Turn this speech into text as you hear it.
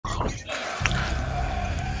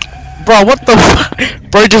Bro, what the fuck?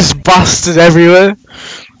 Bro just busted everywhere.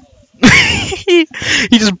 he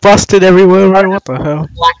just busted everywhere, bro. What the hell?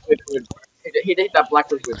 Black liquid. He hit that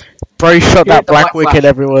black liquid. Bro, he shot that black black wicked flash.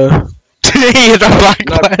 everywhere. He hit the black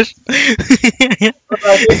No. flash.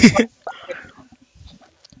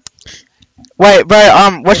 Wait, bro,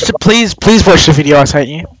 please watch the video I sent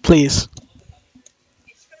you. Please.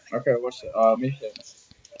 Okay, what's it? Me too.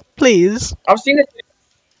 Please. I've seen it.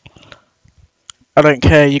 I don't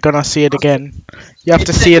care, you're gonna see it again. You have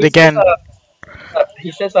to see it again.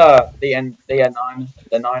 He says the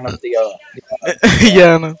N9 of the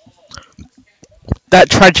Yeah, no. That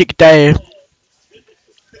tragic day.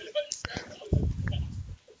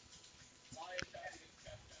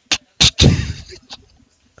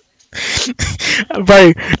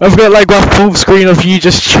 Bro, I've got like one full screen of you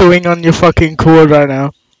just chewing on your fucking cord right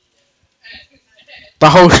now. The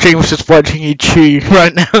whole stream was just watching you chew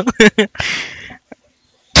right now.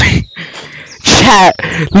 Chat,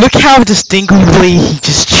 look how distinctly he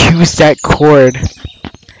just chews that cord.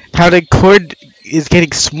 How the cord is getting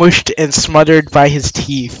smushed and smothered by his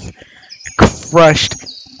teeth. Crushed.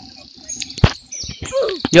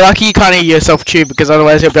 You're lucky you can't hear yourself chew because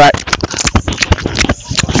otherwise you'll be like...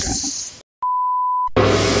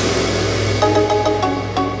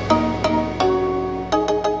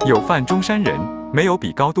 有饭中山人，没有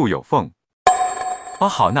比高度有缝。哦，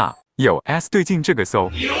好那有 S 对进这个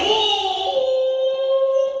搜。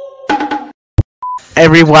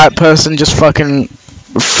 Every white person just fucking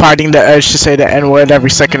fighting the urge to say the N-word every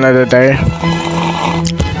second of the day.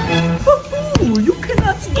 You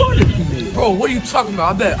cannot start it to me. Bro, what are you talking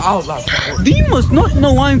about? I bet I'll laugh. You must not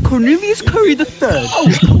know I'm Cornelius Curry the Third.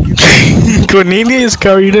 Cornelius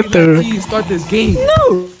Curry the Third. Please start this game.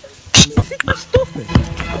 No! Stop it.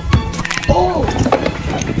 Oh!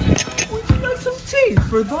 Would you like some tea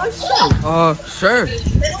for thyself? Sure.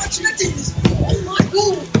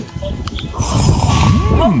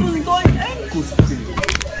 How does thy ankles feel?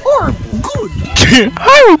 Horrible. Good.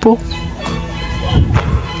 Horrible.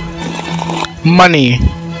 Money.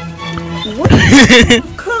 What is the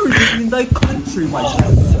currency in thy country, my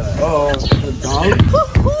dear sir? The dollar?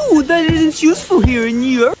 Oh, that isn't useful here in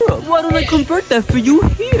Europe. Why don't I convert that for you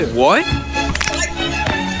here? What?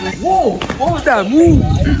 Whoa, what was that move?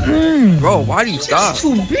 Bro, why do you stop?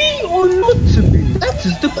 To be or not to be? That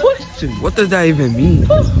is the question. What does that even mean?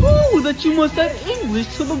 Oh, that you must add English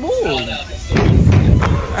to the board.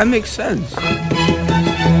 That makes sense.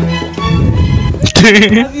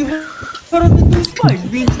 Have you heard of the new spice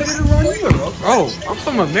being traded around Europe? Bro, I'm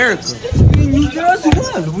from America. It's being used there as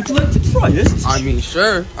well. Would you like to try it? I mean,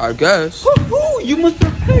 sure, I guess. Oh, you must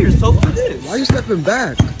prepare yourself for this. Why are you stepping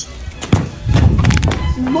back?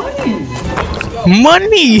 Money!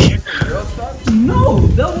 Money! No,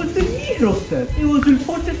 that was the Eurostep. It was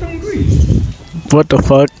imported from Greece. What the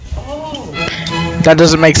fuck? Oh. That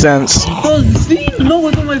doesn't make sense. Does thee know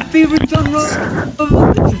what my favorite genre of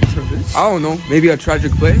literature is? I don't know, maybe a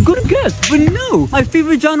tragic play? Good guess, but no. My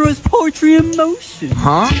favorite genre is poetry in motion.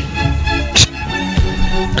 Huh?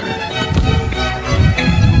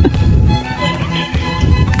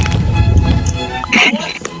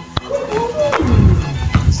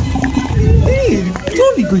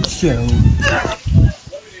 Jolly good show.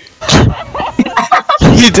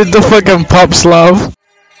 You did the fucking pops love.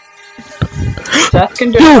 Seth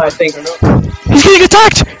can do it, I think. He's getting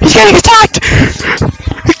attacked! He's getting attacked!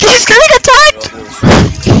 He's getting attacked!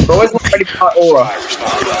 Bro, it's not ready for alright.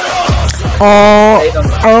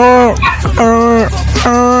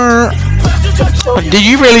 Did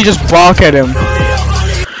you really just bark at him?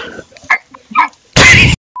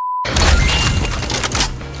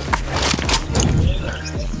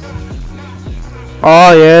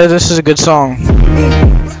 Oh yeah, this is a good song.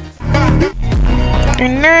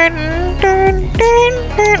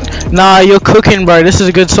 Nah, you're cooking, bro. This is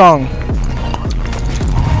a good song.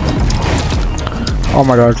 Oh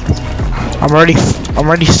my god, I'm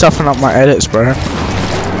already stuffing up my edits, bro.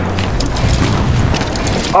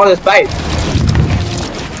 Oh, there's bait.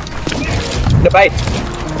 The bait.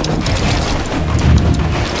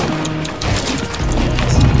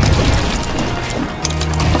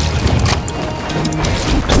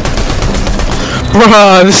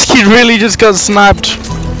 Bruh, this kid really just got sniped.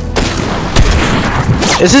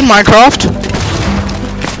 Is this Minecraft?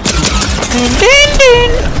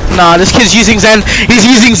 Nah, this kid's using Zen. He's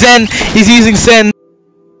using Zen. He's using Zen.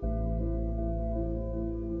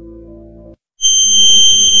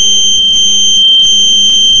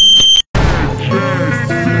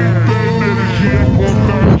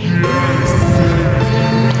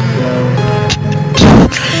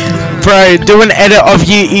 Bro, do an edit of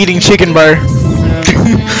you eating chicken, bro.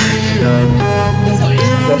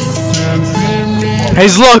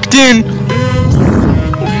 He's locked in.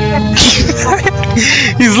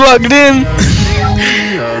 He's locked in.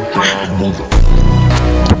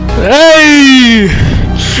 Hey!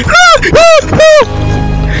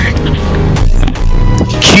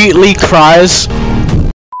 Cutely cries.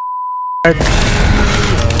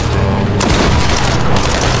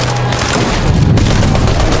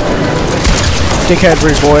 Dickhead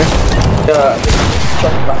rude boy.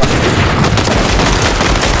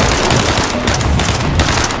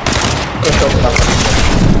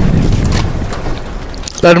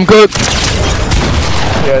 Let him cook.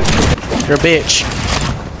 You're a bitch.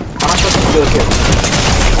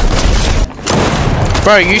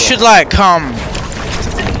 Bro, you should like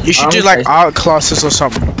you should do like art classes or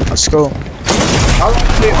something at school. I'll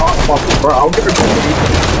do art classes, bro. I'll give it to you.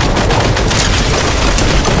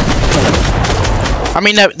 I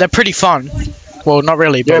mean, they're pretty fun. Well, not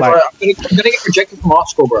really, but Yeah, like. bro, I'm gonna get rejected from art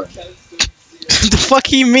school, bro. The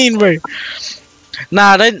fuck you mean, bro?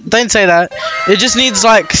 Nah, don't say that. It just needs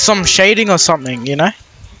like some shading or something, you know?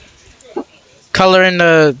 Color in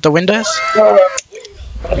the windows.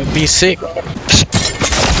 It'd be sick.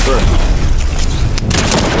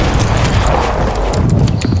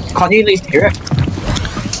 Can't you at least hear it?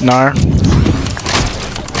 No.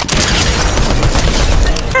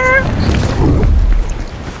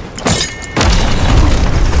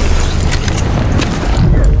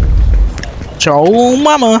 Ciao,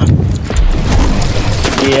 mama.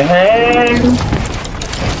 Yeah.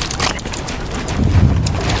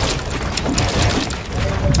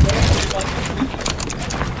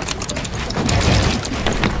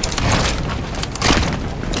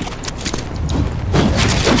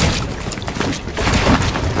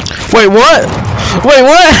 Wait, what? Wait,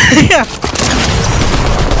 what?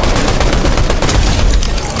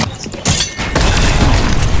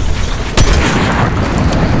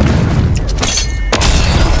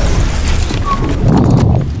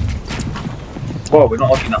 Whoa, we're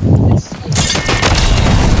not looking up.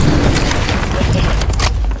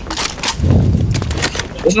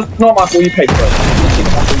 This is not my For You page, bro.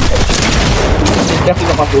 This is definitely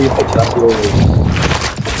not my For You page, that's your reason.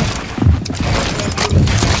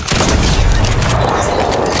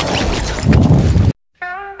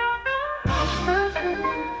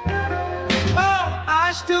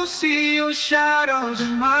 I still see your shadows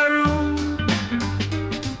in my room.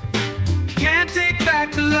 Can't take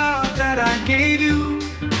back the love that I gave you.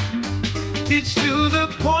 It's to the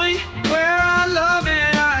point where I love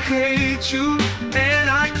and I hate you, and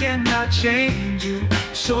I cannot change you,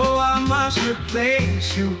 so I must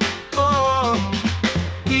replace you. Oh,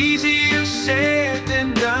 easier said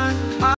than done.